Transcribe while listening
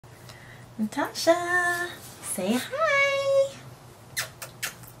Natasha, say hi.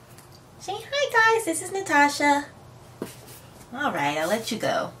 Say hi, guys. This is Natasha. Alright, I'll let you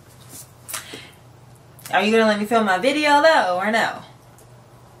go. Are you gonna let me film my video though, or no?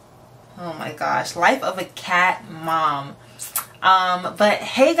 Oh my gosh, life of a cat mom. But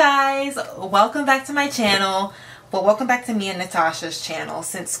hey guys, welcome back to my channel. Well, welcome back to me and Natasha's channel,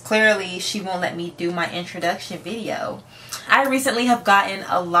 since clearly she won't let me do my introduction video. I recently have gotten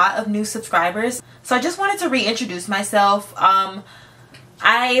a lot of new subscribers, so I just wanted to reintroduce myself.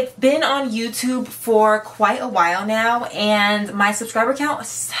 I've been on YouTube for quite a while now, and my subscriber count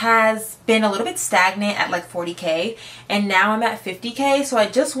has been a little bit stagnant at like 40K, and now I'm at 50K, so I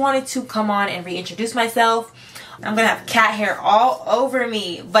just wanted to come on and reintroduce myself. I'm gonna have cat hair all over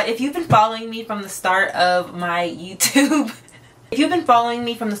me, but if you've been following me from the start of my YouTube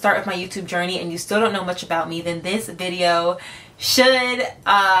journey and you still don't know much about me, then this video should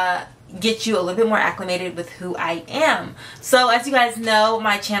get you a little bit more acclimated with who I am. So as you guys know,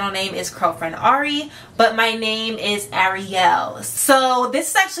 my channel name is Girlfriend Ari, but my name is Ariel. So this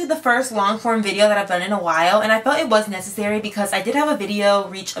is actually the first long form video that I've done in a while, and I felt it was necessary because I did have a video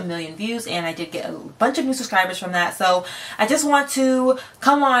reach 1 million views and I did get a bunch of new subscribers from that. So I just want to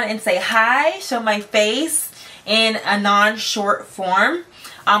come on and say hi, show my face in a non-short form.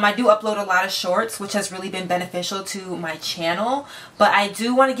 I do upload a lot of shorts, which has really been beneficial to my channel, but I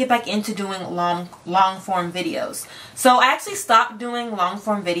do want to get back into doing long form videos. So I actually stopped doing long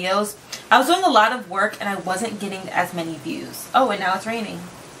form videos. I was doing a lot of work and I wasn't getting as many views. Oh, and now it's raining.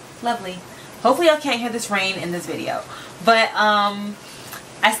 Lovely. Hopefully y'all can't hear this rain in this video. But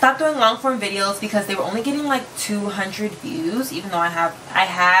I stopped doing long form videos because they were only getting like 200 views, even though I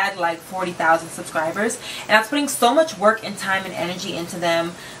had like 40,000 subscribers, and I was putting so much work and time and energy into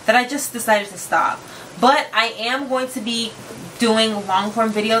them that I just decided to stop. But I am going to be doing long form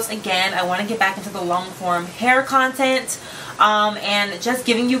videos again. I want to get back into the long form hair content, and just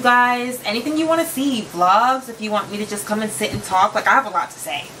giving you guys anything you want to see, vlogs, if you want me to just come and sit and talk. Like, I have a lot to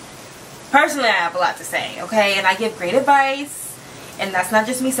say. Personally, I have a lot to say, okay? And I give great advice. And that's not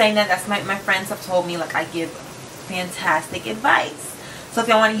just me saying that, that's my friends have told me, like, I give fantastic advice. So if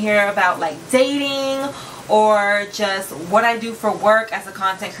y'all want to hear about like dating or just what I do for work as a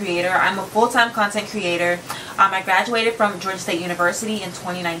content creator, I'm a full-time content creator. I graduated from Georgia State University in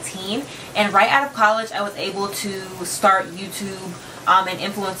 2019, and right out of college I was able to start YouTube and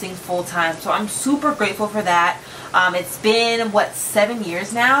influencing full-time. So I'm super grateful for that. It's been, what, 7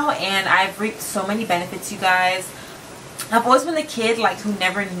 years now, and I've reaped so many benefits, you guys. I've always been the kid like who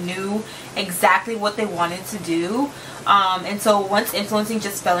never knew exactly what they wanted to do, and so once influencing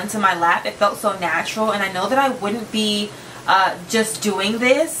just fell into my lap, it felt so natural, and I know that I wouldn't be just doing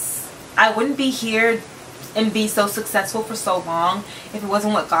this. I wouldn't be here and be so successful for so long if it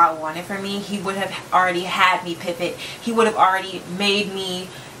wasn't what God wanted for me. He would have already had me pivot. He would have already made me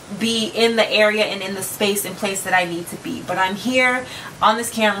be in the area and in the space and place that I need to be. But I'm here on this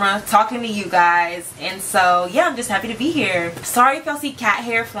camera talking to you guys, and so yeah, I'm just happy to be here. Sorry if y'all see cat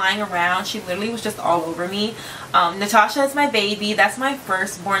hair flying around. She literally was just all over me. Natasha is my baby. That's my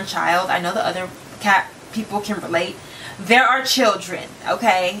firstborn child. I know the other cat people can relate. There are children,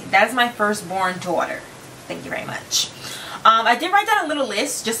 okay? That is my firstborn daughter. Thank you very much. I did write down a little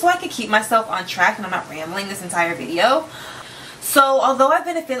list just so I could keep myself on track and I'm not rambling this entire video. So although I've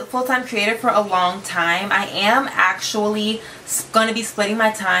been a full-time creator for a long time, I am actually going to be splitting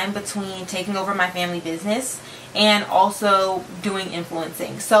my time between taking over my family business and also doing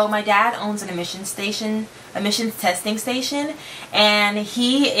influencing. So my dad owns an emissions testing station, and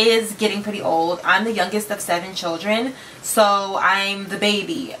he is getting pretty old. I'm the youngest of 7 children, so I'm the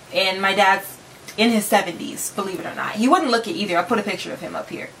baby, and my dad's in his 70s, believe it or not. He wouldn't look it either. I'll put a picture of him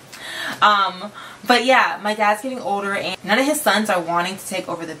up here. But yeah, my dad's getting older and none of his sons are wanting to take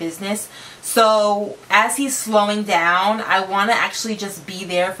over the business. So as he's slowing down, I want to actually just be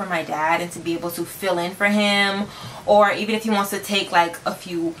there for my dad and to be able to fill in for him, or even if he wants to take like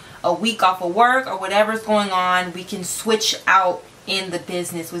a week off of work or whatever's going on, we can switch out in the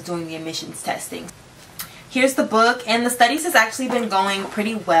business with doing the emissions testing. Here's the book, and the studies has actually been going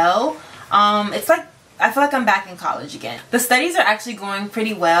pretty well. It's like, I feel like I'm back in college again. The studies are actually going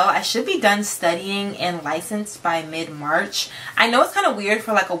pretty well. I should be done studying and licensed by mid-March. I know it's kind of weird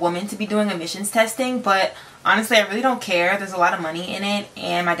for like a woman to be doing emissions testing, but honestly I really don't care. There's a lot of money in it,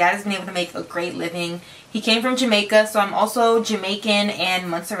 and my dad has been able to make a great living. He came from Jamaica, so I'm also Jamaican and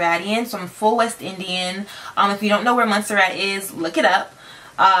Montserratian, so I'm full West Indian. If you don't know where Montserrat is, look it up.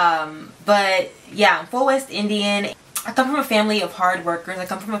 But yeah, I'm full West Indian. I come from a family of hard workers. I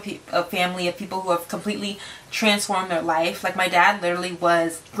come from a family of people who have completely transformed their life. Like my dad literally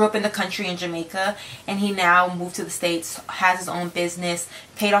grew up in the country in Jamaica, and he now moved to the States, has his own business,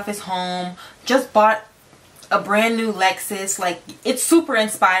 paid off his home, just bought a brand new Lexus. Like, it's super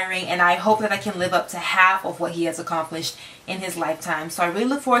inspiring, and I hope that I can live up to half of what he has accomplished in his lifetime. So I really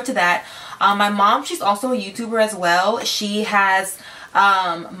look forward to that. My mom, she's also a YouTuber as well. She has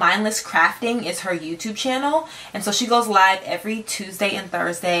Mindless Crafting is her YouTube channel, and so she goes live every Tuesday and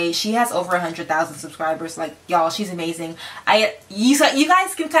Thursday. She has over 100,000 subscribers. Like, y'all, she's amazing. You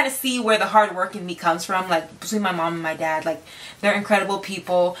guys can kind of see where the hard work in me comes from, like between my mom and my dad. Like, they're incredible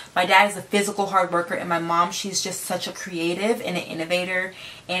people. My dad is a physical hard worker, and my mom, she's just such a creative and an innovator,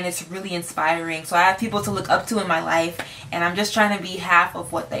 and it's really inspiring. So I have people to look up to in my life, and I'm just trying to be half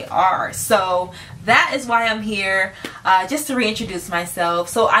of what they are. So that is why I'm here, just to reintroduce myself.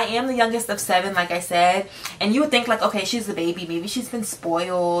 So I am the youngest of 7, like I said, and you would think like, okay, she's a baby, maybe she's been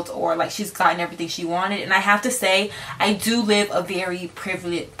spoiled, or like she's gotten everything she wanted. And I have to say, I do live a very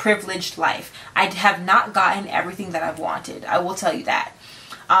privileged life. I have not gotten everything that I've wanted, I will tell you that.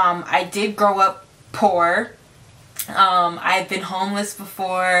 I did grow up poor. I've been homeless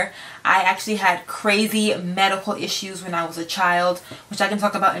before. I actually had crazy medical issues when I was a child, which I can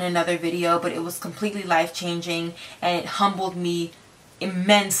talk about in another video, but it was completely life-changing, and it humbled me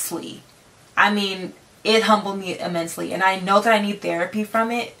immensely. I mean, it humbled me immensely, and I know that I need therapy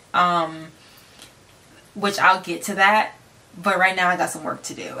from it, which I'll get to that, but right now I got some work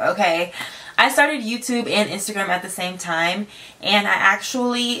to do, okay? I started YouTube and Instagram at the same time, and I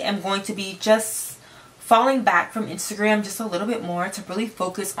actually am going to be just falling back from Instagram just a little bit more to really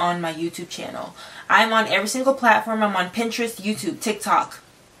focus on my YouTube channel. I'm on every single platform. I'm on Pinterest, YouTube, TikTok,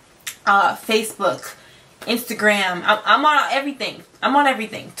 Facebook, Instagram. I'm on everything. I'm on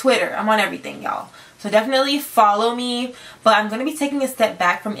everything. Twitter. I'm on everything, y'all. So definitely follow me. But I'm going to be taking a step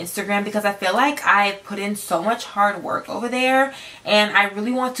back from Instagram because I feel like I put in so much hard work over there, and I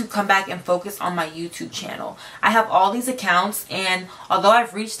really want to come back and focus on my YouTube channel. I have all these accounts, and although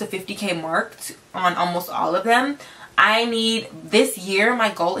I've reached the 50K mark on almost all of them, I need, this year my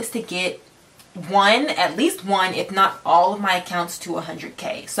goal is to get at least one, if not all of my accounts to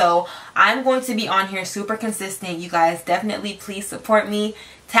 100K. So I'm going to be on here super consistent. You guys definitely please support me.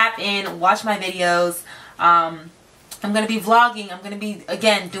 Tap in, watch my videos. I'm going to be vlogging. I'm going to be,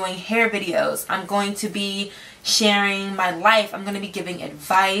 again, doing hair videos. I'm going to be sharing my life. I'm going to be giving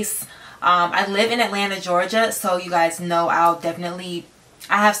advice. I live in Atlanta, Georgia, so you guys know I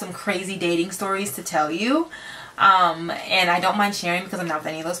have some crazy dating stories to tell you. And I don't mind sharing because I'm not with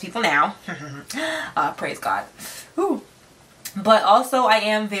any of those people now. Praise God. Ooh. But also I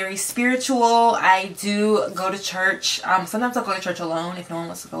am very spiritual. I do go to church. Sometimes I'll go to church alone if no one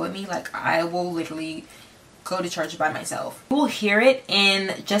wants to go with me. Like, I will literally go to church by myself. You will hear it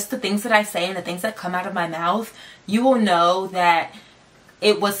in just the things that I say and the things that come out of my mouth. You will know that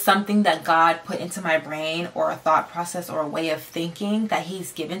it was something that God put into my brain, or a thought process, or a way of thinking that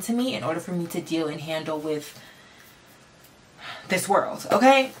He's given to me in order for me to deal and handle with this world,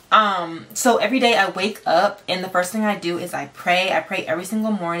 okay? So every day I wake up, and the first thing I do is I pray. I pray every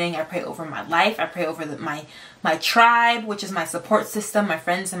single morning. I pray over my life. I pray over my tribe, which is my support system, my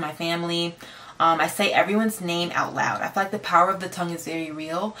friends and my family. I say everyone's name out loud. I feel like the power of the tongue is very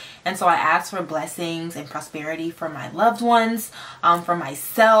real, and so I ask for blessings and prosperity for my loved ones, for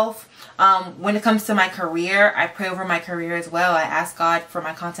myself. When it comes to my career, I pray over my career as well. I ask God for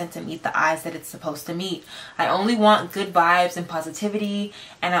my content to meet the eyes that it's supposed to meet. I only want good vibes and positivity,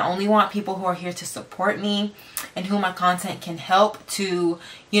 and I only want people who are here to support me and who my content can help to,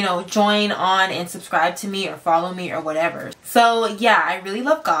 you know, join on and subscribe to me or follow me or whatever. So yeah, I really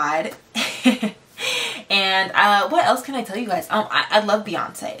love God. And what else can I tell you guys? I love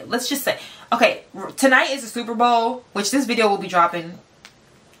Beyonce. Let's just say, okay, tonight is the Super Bowl, which this video will be dropping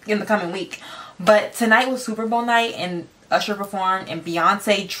in the coming week, but tonight was Super Bowl night, and Usher performed, and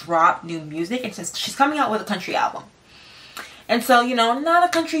Beyonce dropped new music, and she's coming out with a country album. And so, you know, I'm not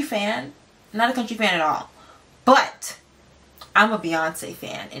a country fan at all, but I'm a Beyonce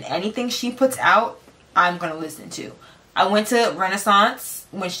fan, and anything she puts out, I'm gonna listen to. I went to Renaissance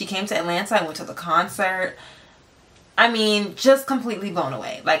when she came to Atlanta. I went to the concert. I mean, just completely blown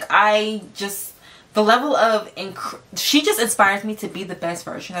away. Like, the level of, she just inspires me to be the best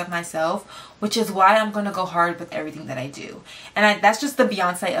version of myself, which is why I'm going to go hard with everything that I do. And that's just the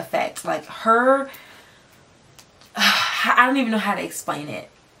Beyonce effect. Like, her, I don't even know how to explain it.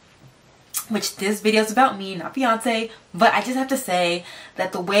 Which this video is about me, not Beyonce. But I just have to say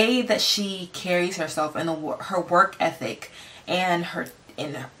that the way that she carries herself, and her work ethic, and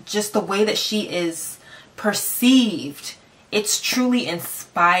just the way that she is perceived. It's truly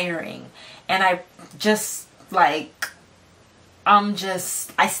inspiring. And I just like, I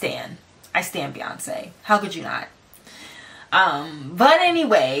stand Beyonce. How could you not? But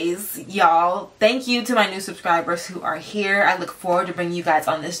anyways, y'all, thank you to my new subscribers who are here. I look forward to bringing you guys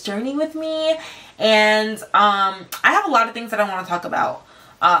on this journey with me. And I have a lot of things that I want to talk about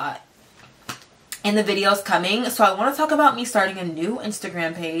in the videos coming. So I want to talk about me starting a new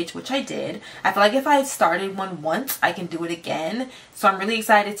Instagram page, which I did. I feel like if I started one once, I can do it again. So I'm really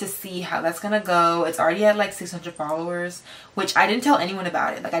excited to see how that's gonna go. It's already at like 600 followers, which I didn't tell anyone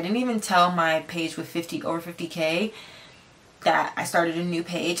about it. Like, I didn't even tell my page with over 50K that I started a new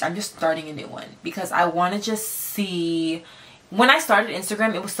page. I'm just starting a new one because I want to just see. When I started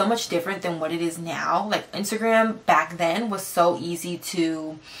Instagram, it was so much different than what it is now. Like, Instagram back then was so easy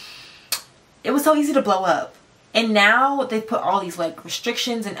to, it was so easy to blow up. And now they put all these like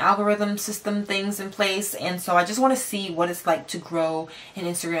restrictions and algorithm system things in place. And so I just want to see what it's like to grow an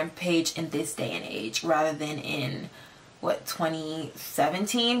Instagram page in this day and age rather than in, what,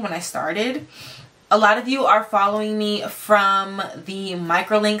 2017 when I started. A lot of you are following me from the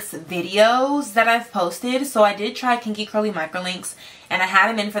microlinks videos that I've posted. So I did try kinky curly microlinks and I had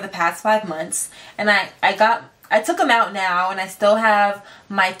them in for the past 5 months. And I took them out now, and I still have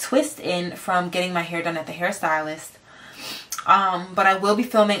my twist in from getting my hair done at the hairstylist. But I will be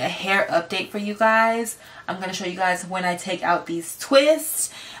filming a hair update for you guys. I'm going to show you guys when I take out these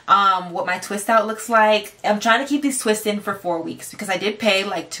twists, what my twist out looks like. I'm trying to keep these twists in for 4 weeks because I did pay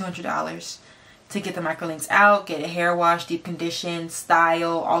like $200 to get the microlinks out, get a hair wash, deep condition,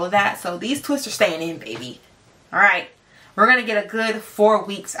 style, all of that. So these twists are staying in, baby. All right. We're going to get a good 4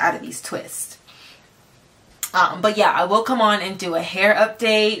 weeks out of these twists. But yeah, I will come on and do a hair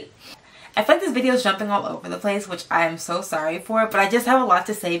update. I feel like this video is jumping all over the place, which I am so sorry for, but I just have a lot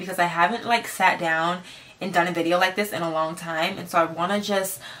to say because I haven't like sat down and done a video like this in a long time. And so I want to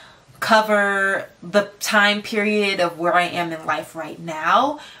just cover the time period of where I am in life right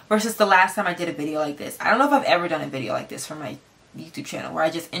now versus the last time I did a video like this. I don't know if I've ever done a video like this for my YouTube channel where I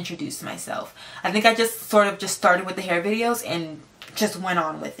just introduced myself. I think I just sort of just started with the hair videos and just went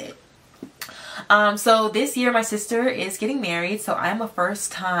on with it. So this year my sister is getting married, so I'm a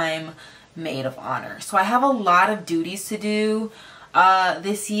first time maid of honor. So I have a lot of duties to do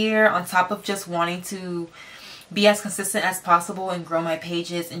this year on top of just wanting to be as consistent as possible and grow my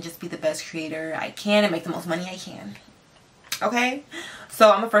pages and just be the best creator I can and make the most money I can. Okay,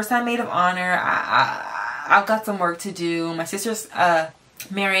 so I'm a first time maid of honor. I've got some work to do. My sister's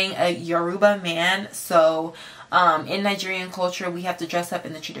marrying a Yoruba man, so in Nigerian culture we have to dress up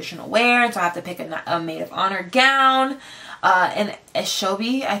in the traditional wear, and so I have to pick a maid of honor gown, an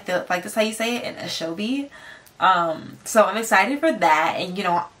ashobi. I feel like that's how you say it, an ashobi. So I'm excited for that, and you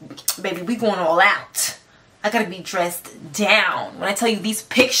know, baby, we going all out. I gotta be dressed down. When I tell you these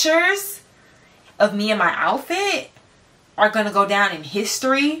pictures of me in my outfit are gonna go down in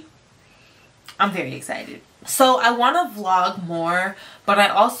history, I'm very excited. So I want to vlog more, but I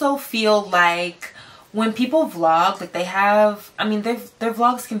also feel like when people vlog, like they have, I mean, their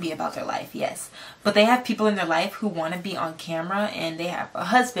vlogs can be about their life, yes, but they have people in their life who want to be on camera, and they have a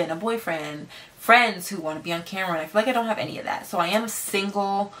husband, a boyfriend, friends who want to be on camera, and I feel like I don't have any of that. So I am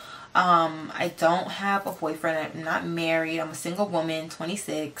single. I don't have a boyfriend. I'm not married. I'm a single woman,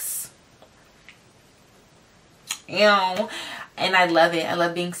 26. You know, and I love it. I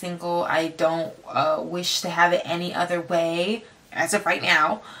love being single. I don't wish to have it any other way as of right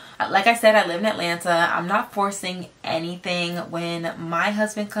now. Like I said, I live in Atlanta. I'm not forcing anything. When my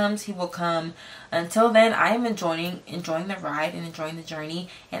husband comes, he will come. Until then, I am enjoying the ride and enjoying the journey,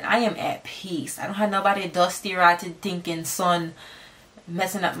 and I am at peace. I don't have nobody dusty rotted thinking son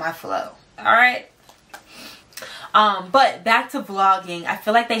messing up my flow. All right. But back to vlogging. I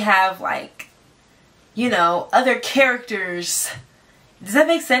feel like they have, like, you know, other characters. Does that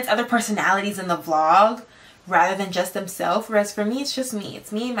make sense? Other personalities in the vlog rather than just themselves. Whereas for me, it's just me.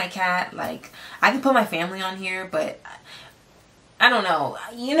 It's me and my cat. Like, I can put my family on here, but I don't know.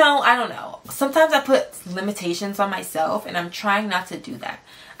 You know, I don't know. Sometimes I put limitations on myself, and I'm trying not to do that.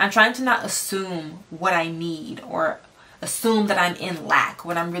 I'm trying to not assume what I need or assume that I'm in lack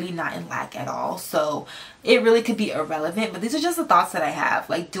when I'm really not in lack at all. So it really could be irrelevant, but these are just the thoughts that I have.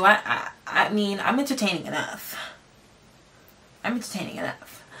 Like, do I mean, I'm entertaining enough. I'm entertaining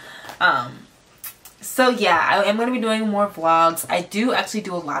enough. So yeah, I am going to be doing more vlogs. I do actually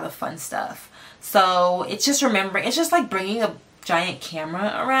do a lot of fun stuff. So it's just remembering, it's just like bringing a giant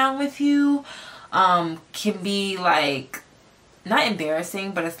camera around with you can be like, not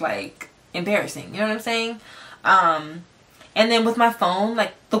embarrassing, but it's like embarrassing. You know what I'm saying? And then with my phone,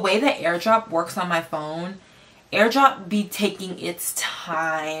 like the way that AirDrop works on my phone, AirDrop be taking its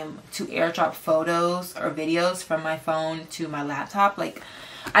time to AirDrop photos or videos from my phone to my laptop. Like,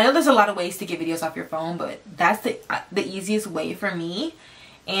 I know there's a lot of ways to get videos off your phone, but that's the easiest way for me.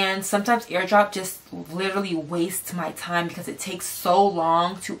 And sometimes AirDrop just literally wastes my time because it takes so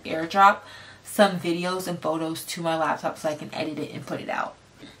long to AirDrop some videos and photos to my laptop so I can edit it and put it out.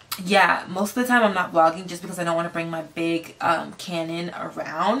 Yeah, most of the time I'm not vlogging just because I don't want to bring my big Canon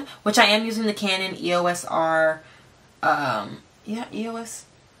around, which I am using the Canon EOS R, EOS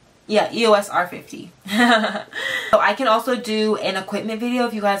R50. So I can also do an equipment video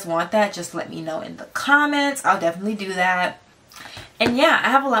if you guys want that. Just let me know in the comments. I'll definitely do that. And yeah, I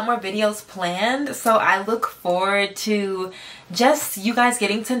have a lot more videos planned, so I look forward to just you guys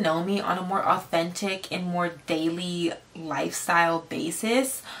getting to know me on a more authentic and more daily lifestyle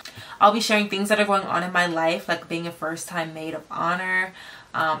basis. I'll be sharing things that are going on in my life, like being a first-time maid of honor.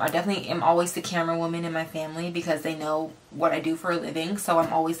 I definitely am always the camera woman in my family because they know what I do for a living, so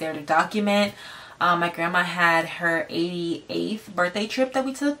I'm always there to document. My grandma had her 88th birthday trip that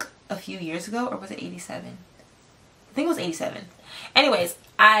we took a few years ago, or was it 87? I think it was 87. Anyways,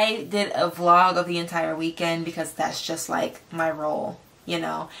 I did a vlog of the entire weekend because that's just like my role, you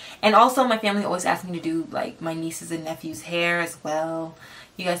know. And also my family always asks me to do like my nieces and nephews' hair as well.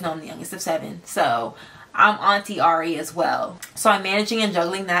 You guys know I'm the youngest of 7, so I'm Auntie Ari as well. So I'm managing and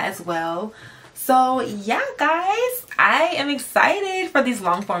juggling that as well. So yeah, guys, I am excited for these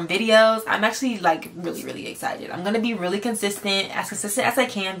long form videos. I'm actually like really excited. I'm gonna be really consistent as I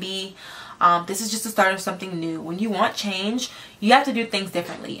can be. This is just the start of something new. When you want change, you have to do things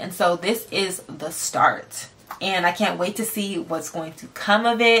differently, and so this is the start, and I can't wait to see what's going to come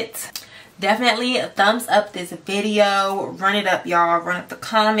of it. Definitely thumbs up this video, run it up, y'all, run up the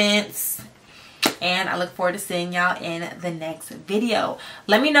comments, and I look forward to seeing y'all in the next video.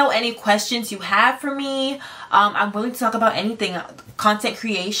 Let me know any questions you have for me. I'm willing to talk about anything. Content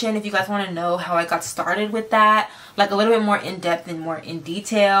creation, if you guys want to know how I got started with that, like a little bit more in depth and more in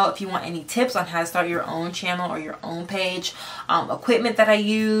detail. If you want any tips on how to start your own channel or your own page, equipment that I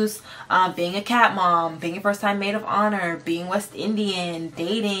use, being a cat mom, being a first time maid of honor, being West Indian,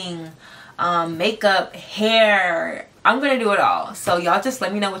 dating, makeup, hair, I'm gonna do it all. So y'all just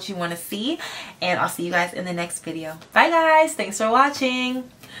let me know what you want to see, and I'll see you guys in the next video. Bye guys, thanks for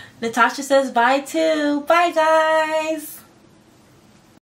watching. Natasha says bye too. Bye guys.